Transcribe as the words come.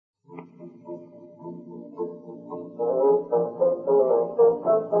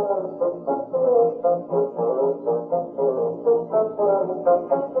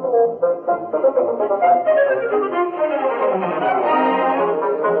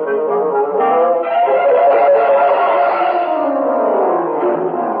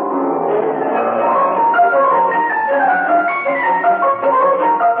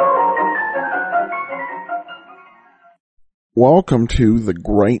Welcome to the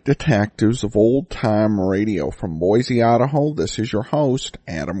Great Detectives of Old Time Radio from Boise, Idaho. This is your host,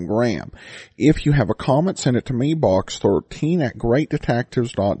 Adam Graham. If you have a comment, send it to me, box 13 at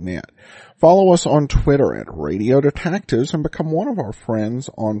greatdetectives.net. Follow us on Twitter at Radio Detectives and become one of our friends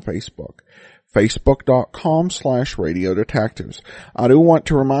on Facebook. Facebook.com/Radio Detectives. I do want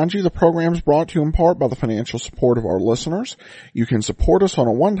to remind you the program is brought to you in part by the financial support of our listeners. You can support us on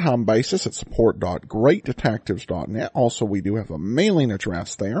a one-time basis at support.greatdetectives.net. Also, we do have a mailing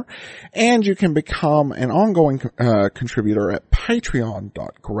address there. And you can become an ongoing contributor at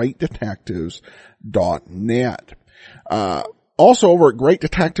patreon.greatdetectives.net. Also over at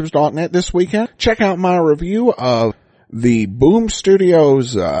greatdetectives.net this weekend, check out my review of the Boom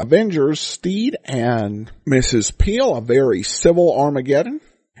Studios Avengers Steed and Mrs. Peel, a very civil Armageddon.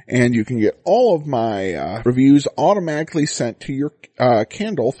 And you can get all of my reviews automatically sent to your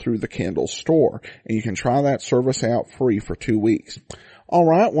Kindle through the Kindle store. And you can try that service out free for 2 weeks. All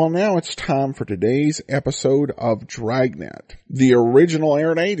right, well now it's time for today's episode of Dragnet. The original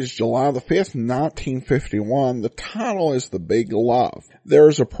air date is July the 5th, 1951. The title is The Big Love.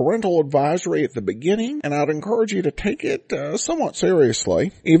 There's a parental advisory at the beginning, and I'd encourage you to take it somewhat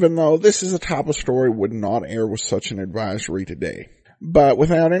seriously, even though this is a type of story would not air with such an advisory today. But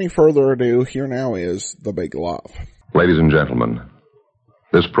without any further ado, here now is The Big Love. Ladies and gentlemen,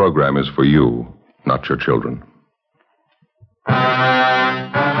 this program is for you, not your children.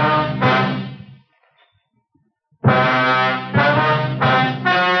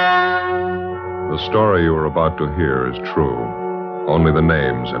 The story you are about to hear is true. Only the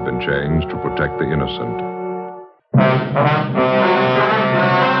names have been changed to protect the innocent.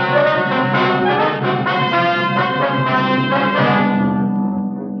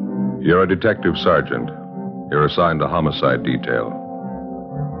 You're a detective sergeant. You're assigned a homicide detail.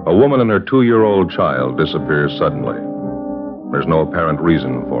 A woman and her 2-year-old child disappears suddenly. There's no apparent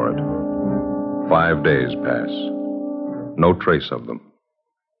reason for it. 5 days pass. No trace of them.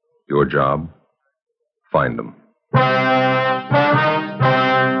 Your job? Find them.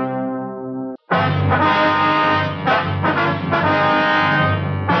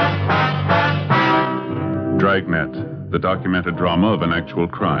 Dragnet, the documented drama of an actual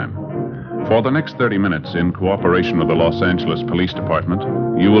crime. For the next 30 minutes, in cooperation with the Los Angeles Police Department,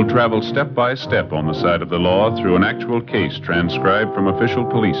 you will travel step by step on the side of the law through an actual case transcribed from official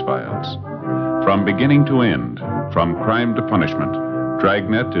police files. From beginning to end, from crime to punishment,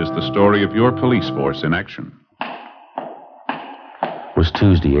 Dragnet is the story of your police force in action. It was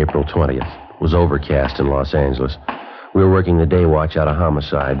Tuesday, April 20th. It was overcast in Los Angeles. We were working the day watch out of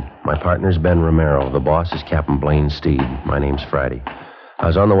homicide. My partner's Ben Romero. The boss is Captain Blaine Steed. My name's Friday. I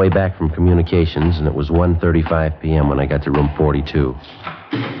was on the way back from communications, and it was 1:35 p.m. when I got to room 42.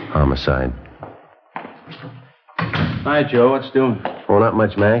 Homicide. Hi, Joe. What's doing? Oh, not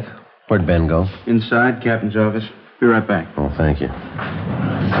much, Mac. Where'd Ben go? Inside, Captain's office. Be right back. Oh, thank you.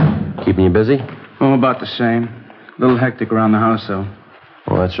 Keeping you busy? Oh, about the same. A little hectic around the house, though.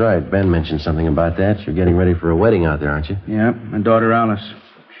 Oh, that's right. Ben mentioned something about that. You're getting ready for a wedding out there, aren't you? Yep. My daughter, Alice.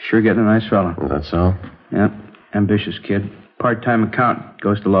 Sure getting a nice fella. Oh, that's so? Yep. Ambitious kid. Part-time accountant.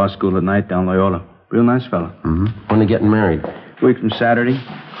 Goes to law school at night down Loyola. Real nice fella. Mm-hmm. When are they getting married? Week from Saturday.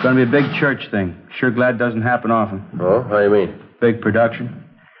 It's going to be a big church thing. Sure glad it doesn't happen often. Oh, how do you mean? Big production.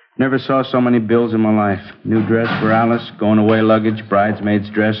 Never saw so many bills in my life. New dress for Alice, going away luggage, bridesmaids'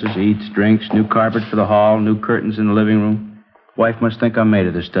 dresses, eats, drinks, new carpet for the hall, new curtains in the living room. Wife must think I'm made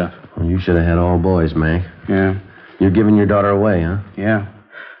of this stuff. Well, you should have had all boys, Mac. Yeah. You're giving your daughter away, huh? Yeah.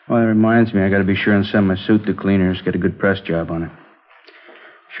 Well, that reminds me, I got to be sure and send my suit to cleaners, get a good press job on it.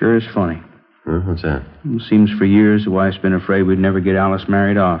 Sure is funny. What's that? It seems for years the wife's been afraid we'd never get Alice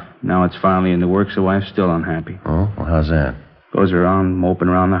married off. Now it's finally in the works, the wife's still unhappy. Oh, well, how's that? Goes around moping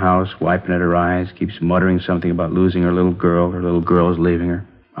around the house, wiping at her eyes, keeps muttering something about losing her little girl. Her little girl is leaving her.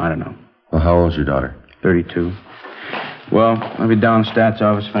 I don't know. Well, how old's your daughter? 32. Well, I'll be down stats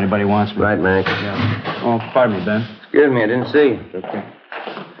office if anybody wants me. Right, Mac. Yeah. Oh, pardon me, Ben. Excuse me, I didn't see. Okay.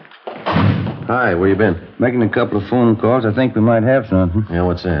 Hi, where you been? Making a couple of phone calls. I think we might have something. Yeah,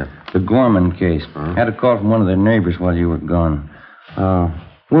 what's that? The Gorman case. Huh? Had a call from one of their neighbors while you were gone.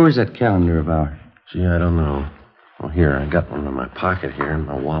 Where was that calendar of ours? Gee, I don't know. Oh, here, I got one in my pocket here in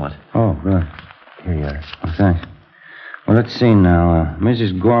my wallet. Oh, good. Here you are. Oh, thanks. Well, let's see now.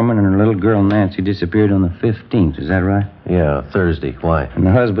 Mrs. Gorman and her little girl Nancy disappeared on the 15th. Is that right? Yeah, Thursday. Why? And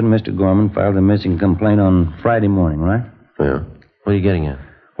the husband, Mr. Gorman, filed a missing complaint on Friday morning, right? Yeah. What are you getting at?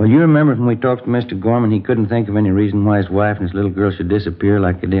 Well, you remember when we talked to Mr. Gorman, he couldn't think of any reason why his wife and his little girl should disappear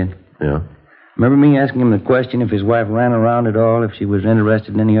like they did. Yeah. Remember me asking him the question if his wife ran around at all, if she was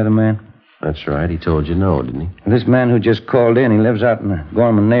interested in any other man? That's right. He told you no, didn't he? This man who just called in, he lives out in the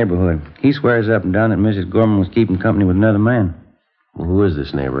Gorman neighborhood. He swears up and down that Mrs. Gorman was keeping company with another man. Well, who is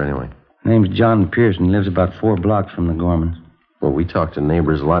this neighbor, anyway? Name's John Pearson. He lives about 4 blocks from the Gormans. Well, we talked to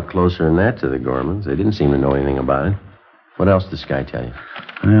neighbors a lot closer than that to the Gormans. They didn't seem to know anything about it. What else did this guy tell you?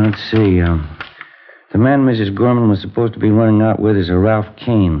 Well, let's see. The man Mrs. Gorman was supposed to be running out with is a Ralph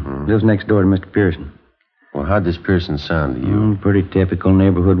Kane. Lives next door to Mr. Pearson. Well, how'd this Pearson sound to you? Pretty typical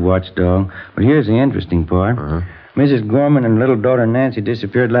neighborhood watchdog. But here's the interesting part. Mrs. Gorman and little daughter Nancy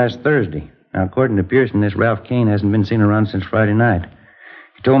disappeared last Thursday. Now, according to Pearson, this Ralph Kane hasn't been seen around since Friday night.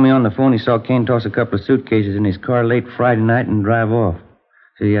 He told me on the phone he saw Kane toss a couple of suitcases in his car late Friday night and drive off.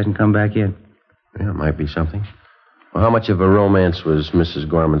 So he hasn't come back yet. Yeah, it might be something. Well, how much of a romance was Mrs.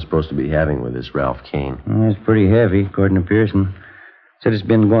 Gorman supposed to be having with this Ralph Kane? Well, it's pretty heavy, according to Pearson. Said it's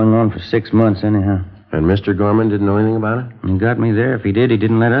been going on for 6 months, anyhow. And Mr. Gorman didn't know anything about it? He got me there. If he did, he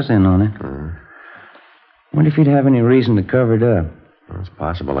didn't let us in on it. Wonder if he'd have any reason to cover it up. Well, it's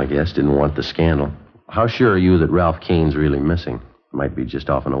possible, I guess. Didn't want the scandal. How sure are you that Ralph Kane's really missing? Might be just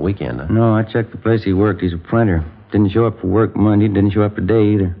off on a weekend, huh? No, I checked the place he worked. He's a printer. Didn't show up for work Monday. Didn't show up today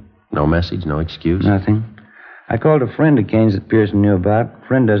either. No message, no excuse? Nothing. I called a friend of Kane's that Pearson knew about.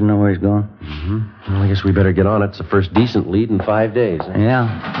 Friend doesn't know where he's gone. Well, I guess we better get on it. It's the first decent lead in 5 days. Huh?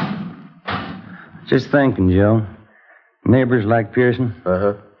 Yeah. Just thinking, Joe. Neighbors like Pearson.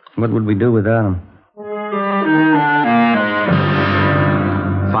 What would we do without him?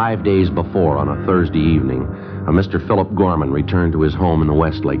 5 days before, on a Thursday evening, a Mr. Philip Gorman returned to his home in the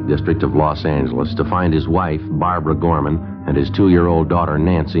Westlake district of Los Angeles to find his wife, Barbara Gorman, and his 2-year-old daughter,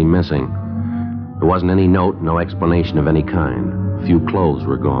 Nancy, missing. There wasn't any note, no explanation of any kind. A few clothes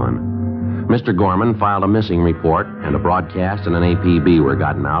were gone. Mr. Gorman filed a missing report, and a broadcast and an APB were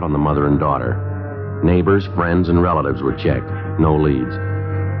gotten out on the mother and daughter. Neighbors, friends, and relatives were checked. No leads.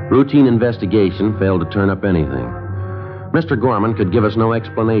 Routine investigation failed to turn up anything. Mr. Gorman could give us no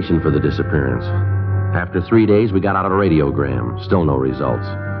explanation for the disappearance. After 3 days, we got out a radiogram. Still no results.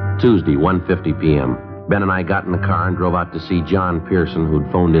 Tuesday, 1:50 p.m. Ben and I got in the car and drove out to see John Pearson,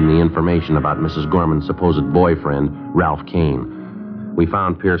 who'd phoned in the information about Mrs. Gorman's supposed boyfriend, Ralph Kane. We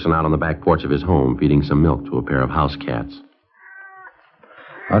found Pearson out on the back porch of his home, feeding some milk to a pair of house cats.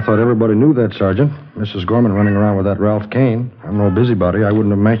 I thought everybody knew that, Sergeant. Mrs. Gorman running around with that Ralph Kane. I'm no busybody. I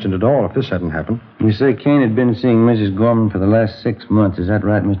wouldn't have mentioned it all if this hadn't happened. You say Kane had been seeing Mrs. Gorman for the last 6 months. Is that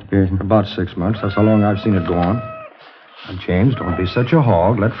right, Mr. Pearson? About 6 months. That's how long I've seen it go on. Now, James, don't be such a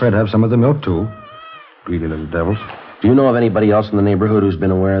hog. Let Fred have some of the milk, too. Greedy little devils. Do you know of anybody else in the neighborhood who's been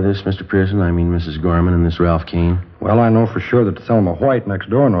aware of this, Mr. Pearson? I mean, Mrs. Gorman and this Ralph Kane? Well, I know for sure that Thelma White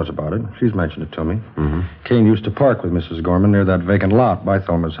next door knows about it. She's mentioned it to me. Kane used to park with Mrs. Gorman near that vacant lot by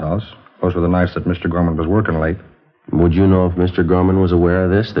Thelma's house. Those were the nights that Mr. Gorman was working late. Would you know if Mr. Gorman was aware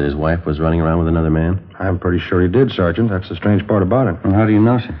of this, that his wife was running around with another man? I'm pretty sure he did, Sergeant. That's the strange part about it. Well, how do you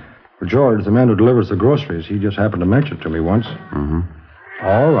know, sir? For George, the man who delivers the groceries, he just happened to mention it to me once.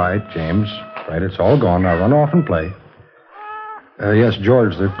 All right, James. Right, it's all gone. Now run off and play. Yes,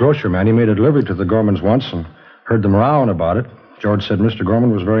 George, the grocery man, he made a delivery to the Gormans once and heard them rowing about it. George said Mr.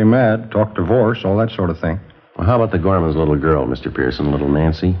 Gorman was very mad, talked divorce, all that sort of thing. Well, how about the Gorman's little girl, Mr. Pearson, little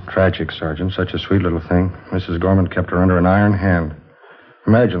Nancy? Tragic, Sergeant. Such a sweet little thing. Mrs. Gorman kept her under an iron hand.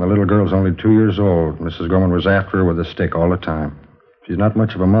 Imagine, the little girl's only 2 years old. Mrs. Gorman was after her with a stick all the time. She's not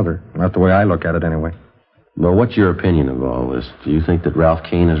much of a mother. Not the way I look at it, anyway. Well, what's your opinion of all this? Do you think that Ralph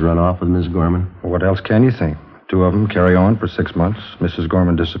Kane has run off with Miss Gorman? Well, what else can you think? 2 of them carry on for 6 months. Mrs.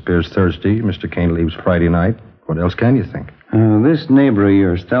 Gorman disappears Thursday. Mr. Kane leaves Friday night. What else can you think? This neighbor of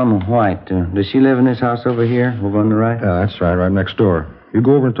yours, Thelma White, does she live in this house over here, over on the right? Yeah, that's right next door. You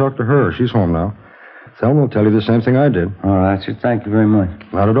go over and talk to her. She's home now. Thelma will tell you the same thing I did. All right, sir. Thank you very much.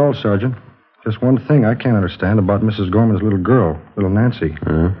 Not at all, Sergeant. Just one thing I can't understand about Mrs. Gorman's little girl, little Nancy.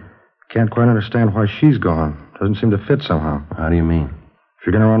 Can't quite understand why she's gone. Doesn't seem to fit somehow. How do you mean? If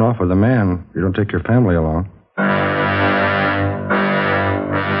you're going to run off with a man, you don't take your family along.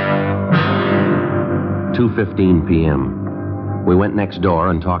 2:15 p.m. We went next door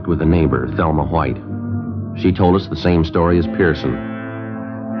and talked with a neighbor, Thelma White. She told us the same story as Pearson.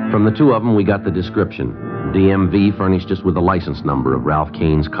 From the 2 of them, we got the description. DMV furnished us with the license number of Ralph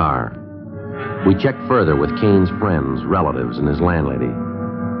Kane's car. We checked further with Kane's friends, relatives, and his landlady.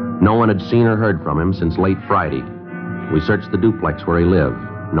 No one had seen or heard from him since late Friday. We searched the duplex where he lived.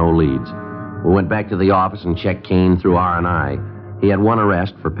 No leads. We went back to the office and checked Kane through R&I. He had 1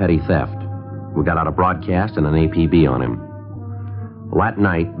 arrest for petty theft. We got out a broadcast and an APB on him. Well, that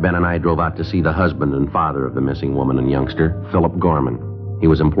night, Ben and I drove out to see the husband and father of the missing woman and youngster, Philip Gorman. He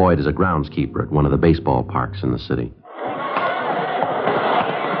was employed as a groundskeeper at one of the baseball parks in the city.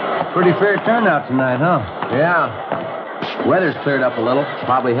 Pretty fair turnout tonight, huh? Yeah. Weather's cleared up a little.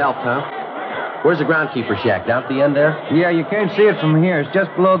 Probably helped, huh? Where's the groundkeeper shack? Down at the end there? Yeah, you can't see it from here. It's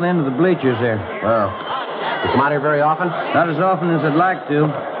just below the end of the bleachers there. Wow. You come out here very often? Not as often as I'd like to.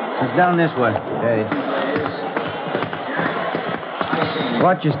 It's down this way. Okay.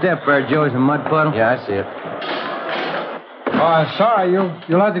 Watch your step there, Joe. Is a mud puddle? Yeah, I see it. Sorry,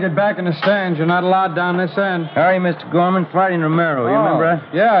 you'll have to get back in the stands. You're not allowed down this end. How are you, Mr. Gorman? Friday and Romero. You remember us?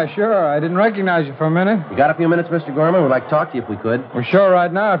 Yeah, sure. I didn't recognize you for a minute. You got a few minutes, Mr. Gorman? We'd like to talk to you if we could. We're sure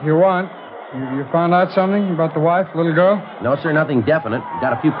right now if you want. You found out something about the wife, little girl? No, sir, nothing definite.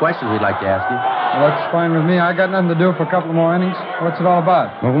 Got a few questions we'd like to ask you. Well, that's fine with me. I got nothing to do for a couple more innings. What's it all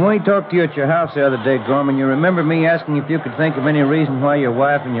about? Well, when we talked to you at your house the other day, Gorman, you remember me asking if you could think of any reason why your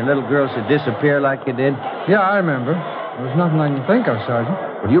wife and your little girl should disappear like you did? Yeah, I remember. There's nothing I can think of, Sergeant.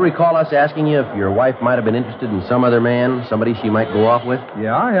 Well, do you recall us asking you if your wife might have been interested in some other man, somebody she might go off with?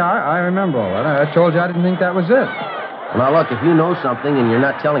 Yeah, I remember all that. I told you I didn't think that was it. Well, now, look, if you know something and you're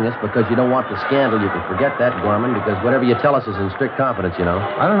not telling us because you don't want the scandal, you can forget that, Gorman, because whatever you tell us is in strict confidence, you know.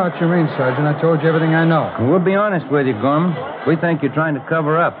 I don't know what you mean, Sergeant. I told you everything I know. Well, we'll be honest with you, Gorman. We think you're trying to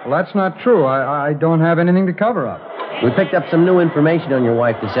cover up. Well, that's not true. I don't have anything to cover up. We picked up some new information on your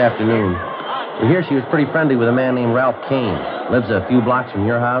wife this afternoon. We hear she was pretty friendly with a man named Ralph Kane. Lives a few blocks from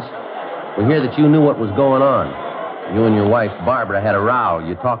your house. We hear that you knew what was going on. You and your wife, Barbara, had a row.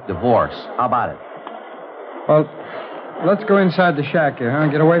 You talked divorce. How about it? Well, let's go inside the shack here, huh?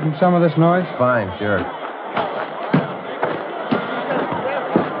 Get away from some of this noise. Fine, sure.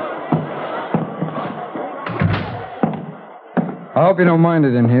 I hope you don't mind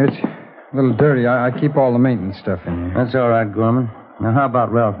it in here. It's a little dirty. I keep all the maintenance stuff in here. That's all right, Gorman. Now, how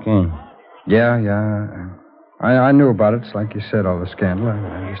about Ralph Kane? Yeah. I knew about it. It's like you said, all the scandal.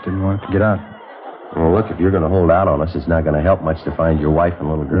 I just didn't want it to get out. Well, look, if you're going to hold out on us, it's not going to help much to find your wife and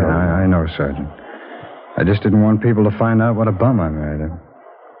little girl. Yeah, I know, Sergeant. I just didn't want people to find out what a bum I married.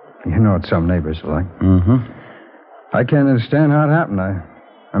 You know what some neighbors are like. Mm-hmm. I can't understand how it happened.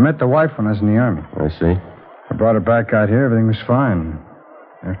 I met the wife when I was in the Army. I see. I brought her back out here. Everything was fine.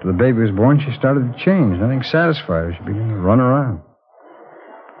 After the baby was born, she started to change. Nothing satisfied her. She began to run around.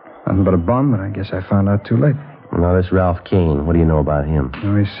 Nothing but a bum, but I guess I found out too late. Well, now, this Ralph Kane, what do you know about him? You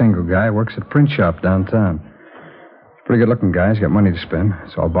know, he's a single guy. Works at a print shop downtown. Pretty good-looking guy. He's got money to spend.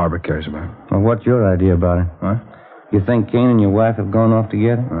 That's all Barbara cares about. Well, what's your idea about it? What? You think Kane and your wife have gone off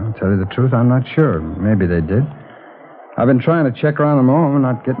together? Well, to tell you the truth, I'm not sure. Maybe they did. I've been trying to check around them all. I'm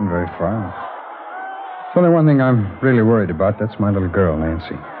not getting very far. There's only one thing I'm really worried about. That's my little girl,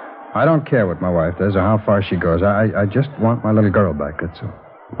 Nancy. I don't care what my wife does or how far she goes. I just want my little girl back, that's all.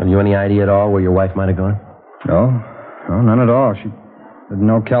 Have you any idea at all where your wife might have gone? No, none at all. She didn't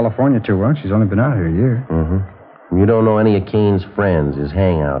know California too well. She's only been out here a year. Mm-hmm. You don't know any of Kane's friends, his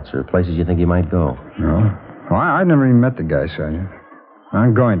hangouts, or places you think he might go? No. Well, I've never even met the guy, Sergeant.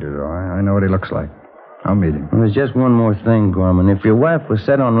 I'm going to, though. I know what he looks like. I'll meet him. Well, there's just one more thing, Gorman. If your wife was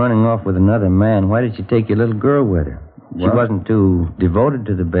set on running off with another man, why did she take your little girl with her? She wasn't too devoted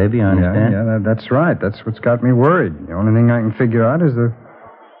to the baby, I understand. Yeah, that's right. That's what's got me worried. The only thing I can figure out is the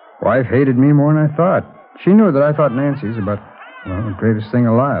wife hated me more than I thought. She knew that I thought Nancy's about, the greatest thing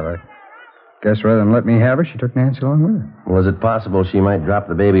alive. I guess rather than let me have her, she took Nancy along with her. Was it possible she might drop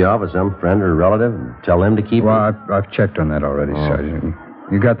the baby off with some friend or relative and tell them to keep Well, her? I've checked on that already, Sergeant.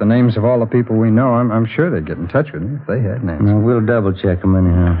 You got the names of all the people we know. I'm sure they'd get in touch with me if they had Nancy. Well, we'll double-check them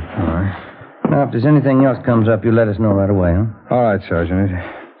anyhow. All right. Now, if there's anything else comes up, you let us know right away, huh? All right, Sergeant.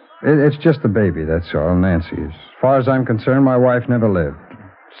 It's just the baby, that's all, Nancy. As far as I'm concerned, my wife never lived.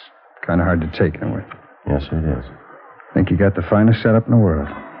 It's kind of hard to take in a way. Yes, it is. I think you got the finest setup in the world.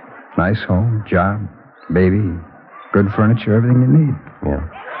 Nice home, job, baby, good furniture, everything you need. Yeah.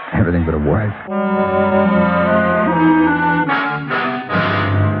 Everything but a wife.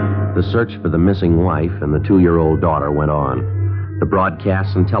 The search for the missing wife and the 2-year-old daughter went on. The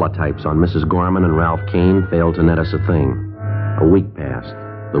broadcasts and teletypes on Mrs. Gorman and Ralph Kane failed to net us a thing. A week passed.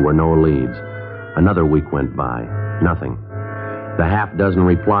 There were no leads. Another week went by. Nothing. The half-dozen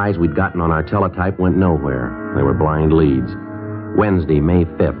replies we'd gotten on our teletype went nowhere. They were blind leads. Wednesday, May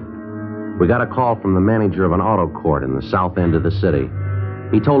 5th. We got a call from the manager of an auto court in the south end of the city.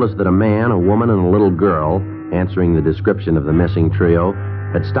 He told us that a man, a woman, and a little girl, answering the description of the missing trio,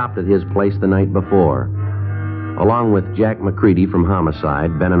 had stopped at his place the night before. Along with Jack McCready from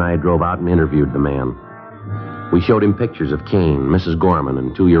Homicide, Ben and I drove out and interviewed the man. We showed him pictures of Kane, Mrs. Gorman,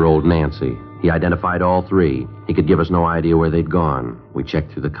 and 2-year-old Nancy. He identified all three. He could give us no idea where they'd gone. We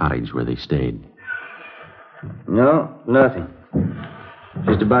checked through the cottage where they stayed. No, nothing.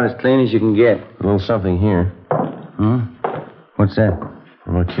 Just about as clean as you can get. A little something here. What's that?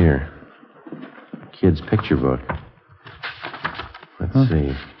 Look here. Kid's picture book. Let's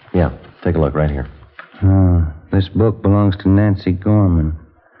see. Yeah, take a look right here. Oh, this book belongs to Nancy Gorman.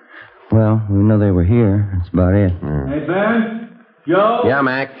 Well, we know they were here. That's about it. Hey, Ben? Joe? Yeah,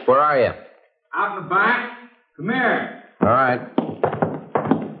 Mac. Where are you? Out in the back. Come here. All right.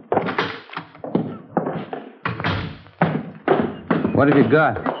 What have you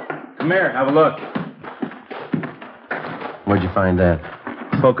got? Come here, have a look. Where'd you find that?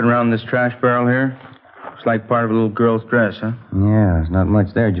 Poking around this trash barrel here. Looks like part of a little girl's dress, huh? Yeah, there's not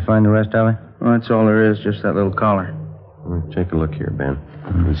much there. Did you find the rest, Ellie? Well, that's all there is, just that little collar. Take a look here, Ben.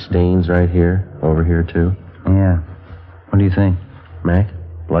 These stains right here, over here, too. Yeah. What do you think? Mac,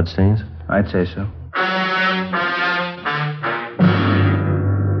 blood stains? I'd say so.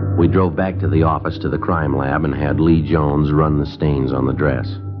 We drove back to the office to the crime lab and had Lee Jones run the stains on the dress.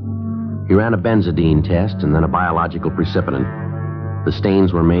 He ran a benzodine test and then a biological precipitant. The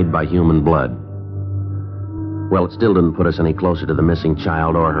stains were made by human blood. Well, it still didn't put us any closer to the missing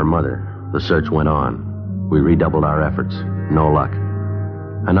child or her mother. The search went on. We redoubled our efforts. No luck.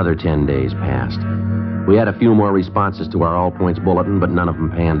 Another 10 days passed. We had a few more responses to our All Points bulletin, but none of them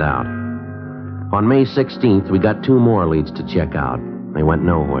panned out. On May 16th, we got 2 more leads to check out. They went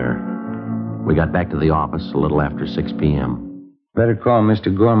nowhere. We got back to the office a little after 6 p.m. Better call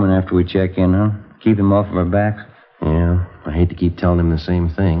Mr. Gorman after we check in, huh? Keep him off of our backs. Yeah, I hate to keep telling him the same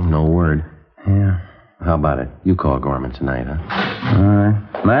thing. No word. Yeah. How about it? You call Gorman tonight, huh? All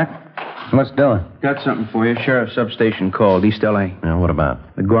right. Mac, what's doing? Got something for you. Sheriff's substation called, East L.A. Yeah, what about?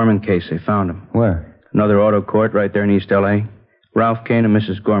 The Gorman case, they found him. Where? Another auto court right there in East L.A. Ralph Kane and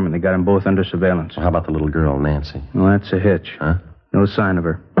Mrs. Gorman, they got them both under surveillance. Well, how about the little girl, Nancy? Well, that's a hitch. Huh? No sign of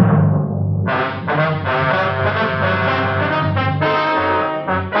her.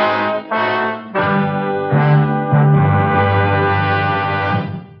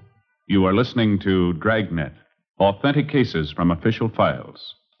 You are listening to Dragnet, authentic cases from official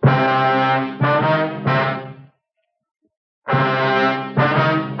files.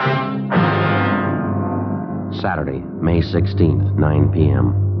 Saturday, May 16th, 9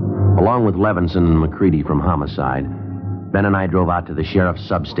 p.m. Along with Levinson and McCready from Homicide, Ben and I drove out to the sheriff's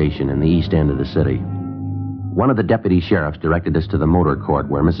substation in the east end of the city. One of the deputy sheriffs directed us to the motor court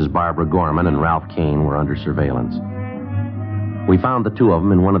where Mrs. Barbara Gorman and Ralph Kane were under surveillance. We found the 2 of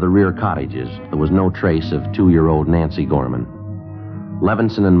them in one of the rear cottages. There was no trace of 2-year-old Nancy Gorman.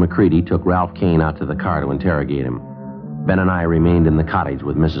 Levinson and McCready took Ralph Kane out to the car to interrogate him. Ben and I remained in the cottage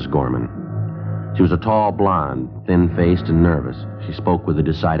with Mrs. Gorman. She was a tall blonde, thin-faced and nervous. She spoke with a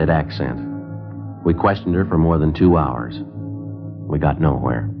decided accent. We questioned her for more than 2 hours. We got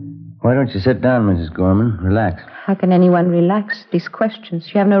nowhere. Why don't you sit down, Mrs. Gorman? Relax. How can anyone relax? These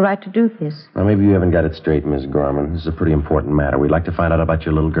questions. You have no right to do this. Now, maybe you haven't got it straight, Miss Gorman. This is a pretty important matter. We'd like to find out about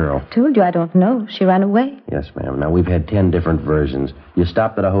your little girl. I told you I don't know. She ran away. Yes, ma'am. Now, we've had 10 different versions. You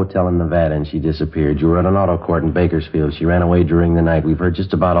stopped at a hotel in Nevada and she disappeared. You were at an auto court in Bakersfield. She ran away during the night. We've heard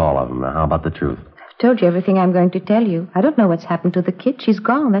just about all of them. Now, how about the truth? I've told you everything I'm going to tell you. I don't know what's happened to the kid. She's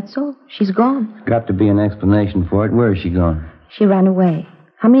gone, that's all. She's gone. There's got to be an explanation for it. Where is she gone? She ran away.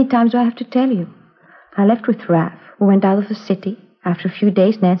 How many times do I have to tell you? I left with Raph. We went out of the city. After a few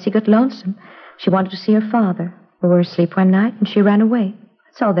days, Nancy got lonesome. She wanted to see her father. We were asleep one night, and she ran away.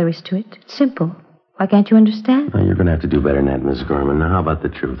 That's all there is to it. It's simple. Why can't you understand? Now, you're going to have to do better than that, Miss Gorman. Now, how about the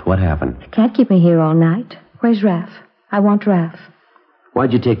truth? What happened? You can't keep me here all night. Where's Raph? I want Raph.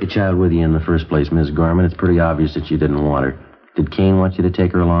 Why'd you take the child with you in the first place, Miss Gorman? It's pretty obvious that you didn't want her. Did Kane want you to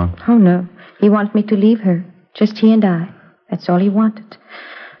take her along? Oh, no. He wanted me to leave her. Just he and I. That's all he wanted.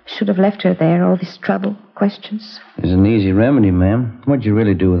 Should have left her there, all this trouble, questions. There's an easy remedy, ma'am. What'd you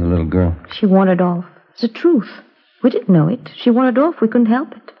really do with the little girl? She wandered off. It's the truth. We didn't know it. She wandered off. We couldn't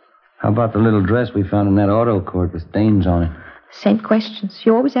help it. How about the little dress we found in that auto court with stains on it? Same questions.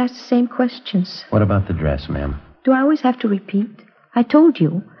 You always ask the same questions. What about the dress, ma'am? Do I always have to repeat? I told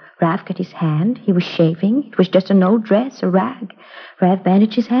you. Raph got his hand. He was shaving. It was just an old dress, a rag. Raph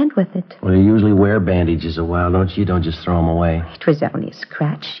bandaged his hand with it. Well, you usually wear bandages a while, don't you? You don't just throw them away. It was only a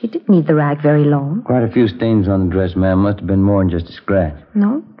scratch. He didn't need the rag very long. Quite a few stains on the dress, ma'am. Must have been more than just a scratch.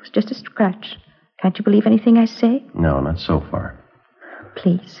 No, it was just a scratch. Can't you believe anything I say? No, not so far.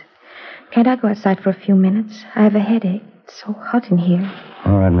 Please. Can't I go outside for a few minutes? I have a headache. It's so hot in here.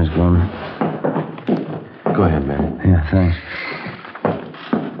 All right, Miss Gorman. Go ahead, man. Yeah, thanks.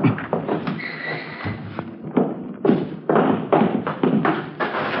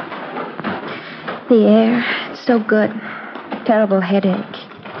 The air, it's so good. Terrible headache.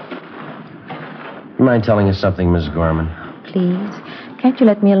 You mind telling us something, Miss Gorman? Please, can't you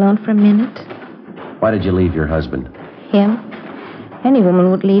let me alone for a minute? Why did you leave your husband? Him? Any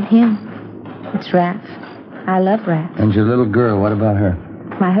woman would leave him. It's Raph. I love Raph. And your little girl, what about her?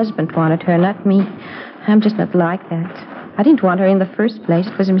 My husband wanted her, not me. I'm just not like that. I didn't want her in the first place.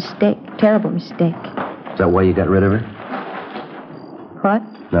 It was a mistake. Terrible mistake. Is that why you got rid of her? What?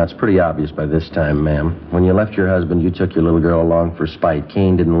 Now, it's pretty obvious by this time, ma'am. When you left your husband, you took your little girl along for spite.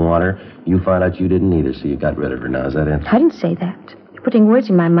 Kane didn't want her. You found out you didn't either, so you got rid of her. Now, is that it? I didn't say that. You're putting words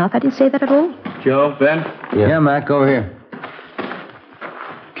in my mouth. I didn't say that at all. Joe, Ben? Yeah, Mac, over here.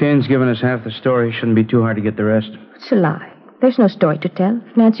 Kane's given us half the story. Shouldn't be too hard to get the rest. It's a lie. There's no story to tell.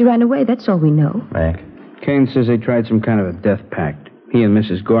 If Nancy ran away, that's all we know. Mac? Kane says they tried some kind of a death pact. He and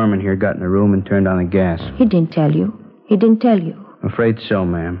Mrs. Gorman here got in a room and turned on the gas. He didn't tell you. He didn't tell you. Afraid so,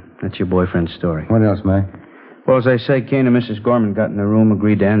 ma'am. That's your boyfriend's story. What else, Mac? Well, as I say, Kane and Mrs. Gorman got in the room,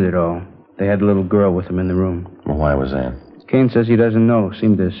 agreed to end it all. They had a little girl with them in the room. Well, why was that? Kane says he doesn't know.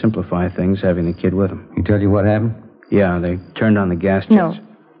 Seemed to simplify things, having the kid with him. He tell you what happened? Yeah, they turned on the gas jets. No.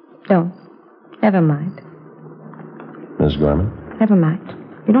 Don't. Never mind. Miss Gorman? Never mind.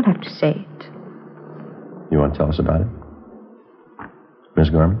 You don't have to say it. You want to tell us about it? Miss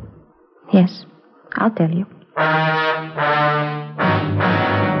Gorman? Yes. I'll tell you.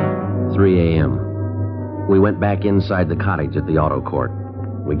 3 a.m. We went back inside the cottage at the auto court.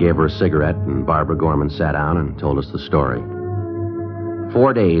 We gave her a cigarette, and Barbara Gorman sat down and told us the story.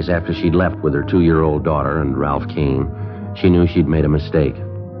 4 days after she'd left with her 2-year-old daughter and Ralph Kane, she knew she'd made a mistake.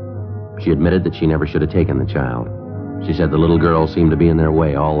 She admitted that she never should have taken the child. She said the little girl seemed to be in their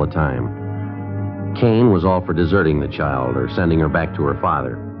way all the time. Kane was all for deserting the child or sending her back to her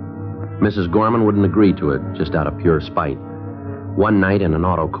father. Mrs. Gorman wouldn't agree to it, just out of pure spite. One night in an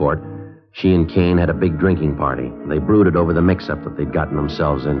auto court, she and Kane had a big drinking party. They brooded over the mix-up that they'd gotten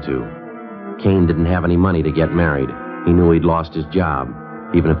themselves into. Kane didn't have any money to get married. He knew he'd lost his job.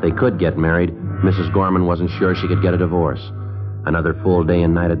 Even if they could get married, Mrs. Gorman wasn't sure she could get a divorce. Another full day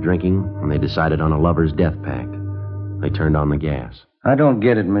and night of drinking, and they decided on a lover's death pact. They turned on the gas. I don't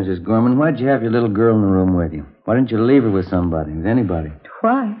get it, Mrs. Gorman. Why'd you have your little girl in the room with you? Why didn't you leave her with somebody, with anybody?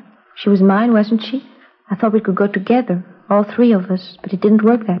 Why? She was mine, wasn't she? I thought we could go together, all three of us, but it didn't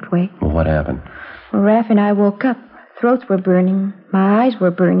work that way. Well, what happened? Well, Raph and I woke up. Our throats were burning. My eyes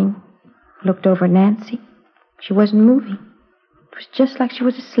were burning. I looked over at Nancy. She wasn't moving. It was just like she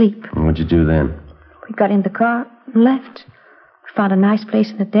was asleep. And what'd you do then? We got in the car and left. We found a nice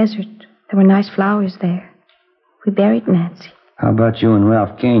place in the desert. There were nice flowers there. We buried Nancy. How about you and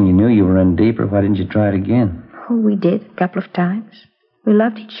Ralph Kane? You knew you were in deeper. Why didn't you try it again? Oh, we did, a couple of times. We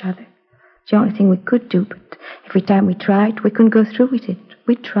loved each other. It's the only thing we could do, but every time we tried, we couldn't go through with it.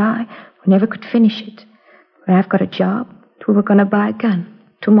 We'd try. We never could finish it. Raph got a job. We were going to buy a gun.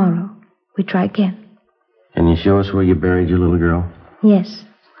 Tomorrow, we'd try again. Can you show us where you buried your little girl? Yes.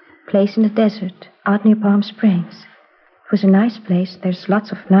 Place in the desert, out near Palm Springs. It was a nice place. There's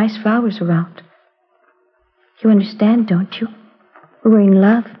lots of nice flowers around. You understand, don't you? We were in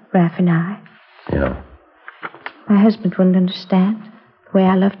love, Raph and I. Yeah. My husband wouldn't understand the way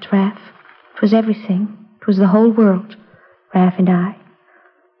I loved Raph. It was everything. It was the whole world, Raph and I.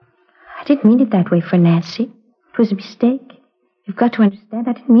 I didn't mean it that way for Nancy. It was a mistake. You've got to understand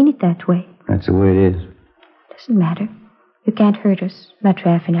I didn't mean it that way. That's the way it is. Doesn't matter. You can't hurt us, not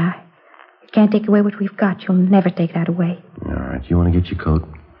Raph and I. You can't take away what we've got. You'll never take that away. All right. You want to get your coat?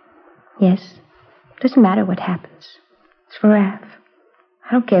 Yes. Doesn't matter what happens. It's for Raph.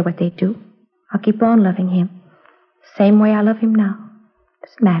 I don't care what they do. I'll keep on loving him. The same way I love him now.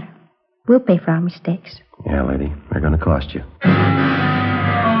 Doesn't matter. We'll pay for our mistakes. Yeah, lady. They're going to cost you.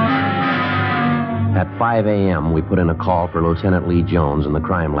 At 5 a.m., we put in a call for Lieutenant Lee Jones and the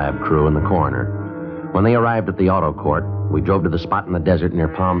crime lab crew and the coroner. When they arrived at the auto court, we drove to the spot in the desert near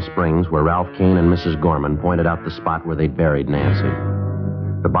Palm Springs where Ralph Kane and Mrs. Gorman pointed out the spot where they'd buried Nancy.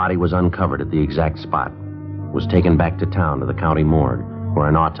 The body was uncovered at the exact spot. It was taken back to town to the county morgue, where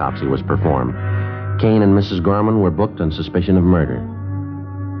an autopsy was performed. Kane and Mrs. Gorman were booked on suspicion of murder.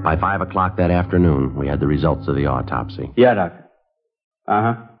 By 5 o'clock that afternoon, we had the results of the autopsy. Yeah, Doctor.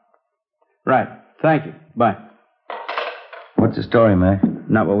 Uh-huh. Right. Thank you. Bye. What's the story, Mac?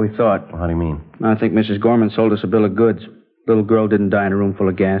 Not what we thought. Well, how do you mean? I think Mrs. Gorman sold us a bill of goods. Little girl didn't die in a room full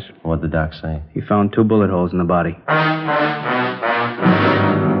of gas. What'd the doc say? He found 2 bullet holes in the body.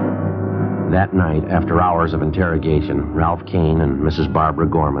 That night, after hours of interrogation, Ralph Kane and Mrs. Barbara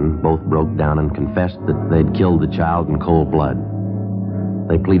Gorman both broke down and confessed that they'd killed the child in cold blood.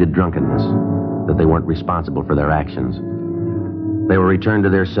 They pleaded drunkenness, that they weren't responsible for their actions. They were returned to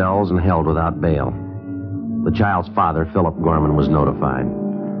their cells and held without bail. The child's father, Philip Gorman, was notified.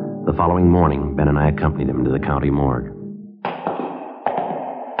 The following morning, Ben and I accompanied him to the county morgue.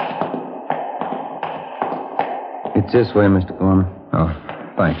 It's this way, Mr. Gorman. Oh,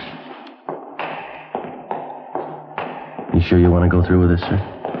 thanks. You sure you want to go through with this, sir?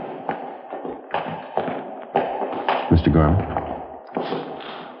 Mr. Gorman?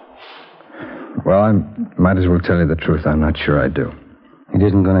 Well, I might as well tell you the truth. I'm not sure I do. It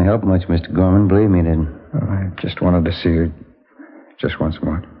isn't going to help much, Mr. Gorman. Believe me, it isn't. I just wanted to see you just once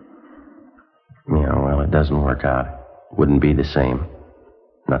more. Yeah, well, it doesn't work out. Wouldn't be the same.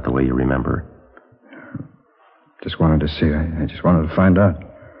 Not the way you remember. Just wanted to see. I just wanted to find out.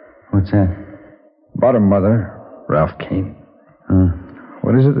 What's that? About her mother, Ralph Kane.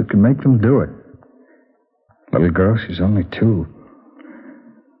 What is it that could make them do it? Little girl, she's only 2.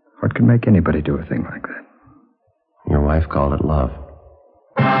 What could make anybody do a thing like that? Your wife called it love.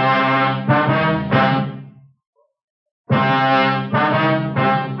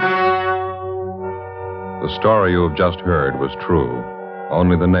 The story you have just heard was true.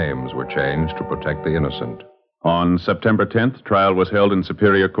 Only the names were changed to protect the innocent. On September 10th, trial was held in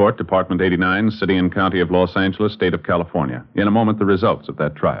Superior Court, Department 89, City and County of Los Angeles, State of California. In a moment, the results of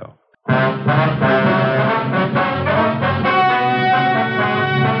that trial.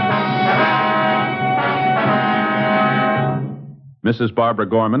 Mrs. Barbara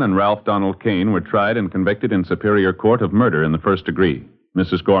Gorman and Ralph Donald Kane were tried and convicted in Superior Court of murder in the first degree.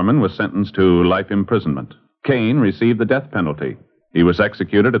 Mrs. Gorman was sentenced to life imprisonment. Kane received the death penalty. He was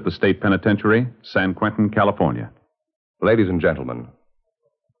executed at the State Penitentiary, San Quentin, California. Ladies and gentlemen,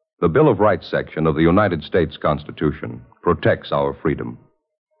 the Bill of Rights section of the United States Constitution protects our freedom.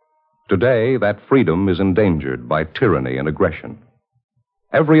 Today, that freedom is endangered by tyranny and aggression.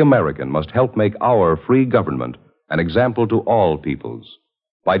 Every American must help make our free government an example to all peoples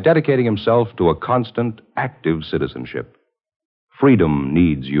by dedicating himself to a constant, active citizenship. Freedom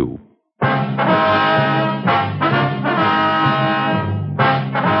needs you.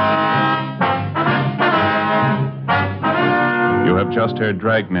 You have just heard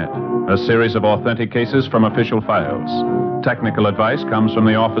Dragnet, a series of authentic cases from official files. Technical advice comes from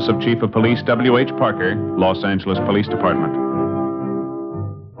the Office of Chief of Police W.H. Parker, Los Angeles Police Department.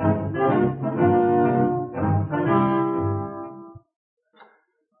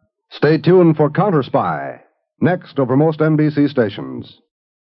 Stay tuned for Counter Spy, next over most NBC stations.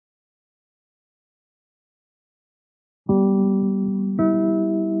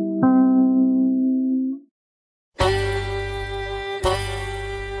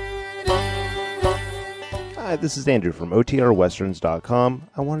 Hi, this is Andrew from OTRWesterns.com.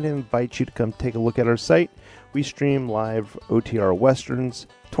 I wanted to invite you to come take a look at our site. We stream live OTR Westerns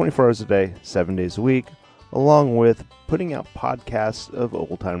 24 hours a day, 7 days a week, along with putting out podcasts of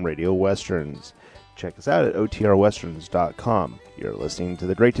old-time radio westerns. Check us out at OTRWesterns.com. You're listening to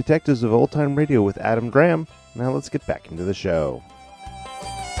The Great Detectives of Old Time Radio with Adam Graham. Now let's get back into the show.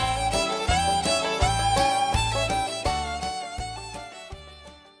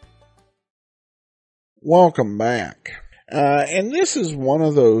 Welcome back. And this is one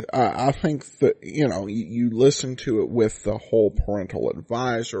of those, I think that, you listen to it with the whole parental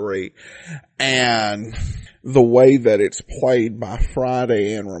advisory and the way that it's played by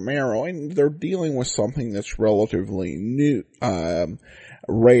Friday and Romero, and they're dealing with something that's relatively new,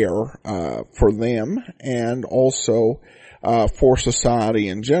 rare, for them and also, for society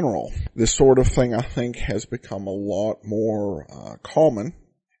in general. This sort of thing, I think, has become a lot more, common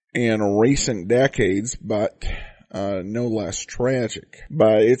in recent decades, but no less tragic.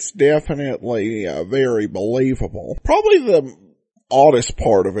 But it's definitely very believable. Probably the oddest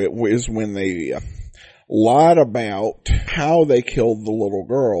part of it is when they lied about how they killed the little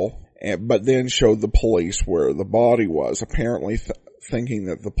girl, but then showed the police where the body was, apparently thinking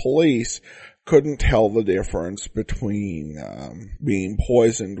that the police couldn't tell the difference between being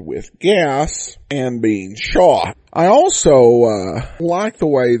poisoned with gas and being shot. I also like the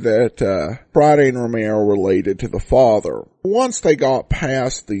way that Friday and Romero related to the father. Once they got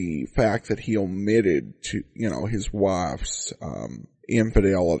past the fact that he omitted to, his wife's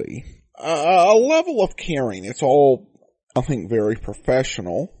infidelity, a level of caring. It's all, I think, very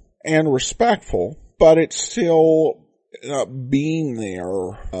professional and respectful, but it's still being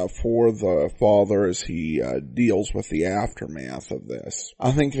there for the father as he deals with the aftermath of this.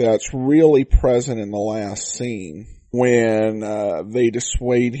 I think that's really present in the last scene when they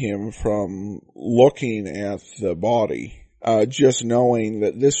dissuade him from looking at the body, just knowing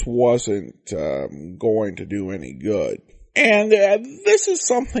that this wasn't going to do any good. And this is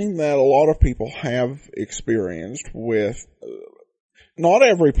something that a lot of people have experienced with not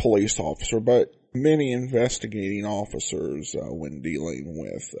every police officer, but many investigating officers when dealing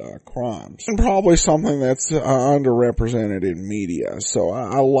with crimes. And probably something that's underrepresented in media. So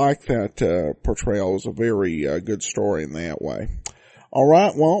I like that portrayal. It's a very good story in that way. All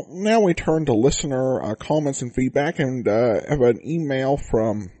right, well, now we turn to listener comments and feedback, and have an email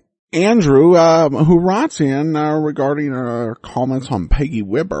from Andrew, who writes in regarding comments on Peggy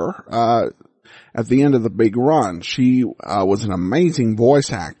Wibber at the end of the big run. She was an amazing voice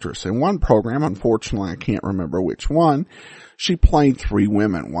actress. In one program, unfortunately I can't remember which one, she played 3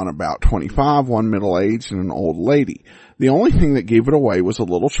 women, one about 25, one middle-aged, and an old lady. The only thing that gave it away was a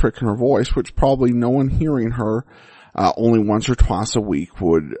little trick in her voice, which probably no one hearing her only once or twice a week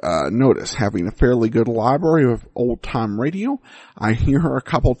would notice. Having a fairly good library of old-time radio, I hear her a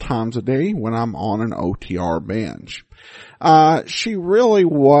couple times a day when I'm on an OTR binge. She really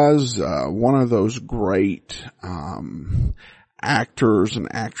was one of those great actors and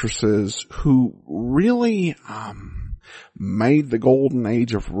actresses who really made the golden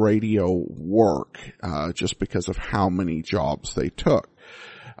age of radio work just because of how many jobs they took.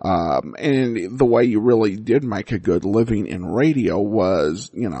 And the way you really did make a good living in radio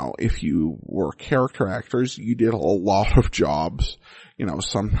was, if you were character actors, you did a lot of jobs,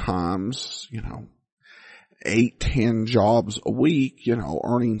 sometimes, 8, 10 jobs a week,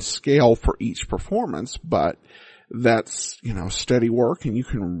 earning scale for each performance, but that's, steady work, and you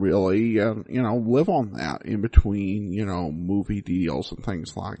can really, live on that in between, movie deals and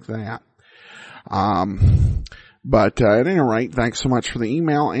things like that. But at any rate, thanks so much for the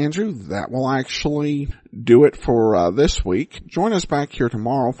email, Andrew. That will actually do it for this week. Join us back here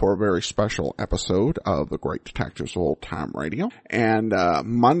tomorrow for a very special episode of The Great Detectives of Old Time Radio. And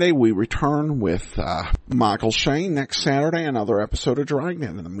Monday we return with Michael Shane. Next Saturday, another episode of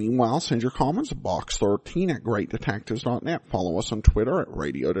Dragnet. In the meanwhile, send your comments at box13 at greatdetectives.net. Follow us on Twitter at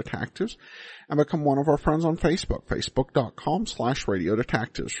Radio Detectives. And become one of our friends on Facebook, facebook.com/Radio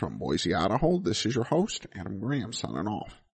Detectives. From Boise, Idaho, this is your host, Adam Graham, signing off.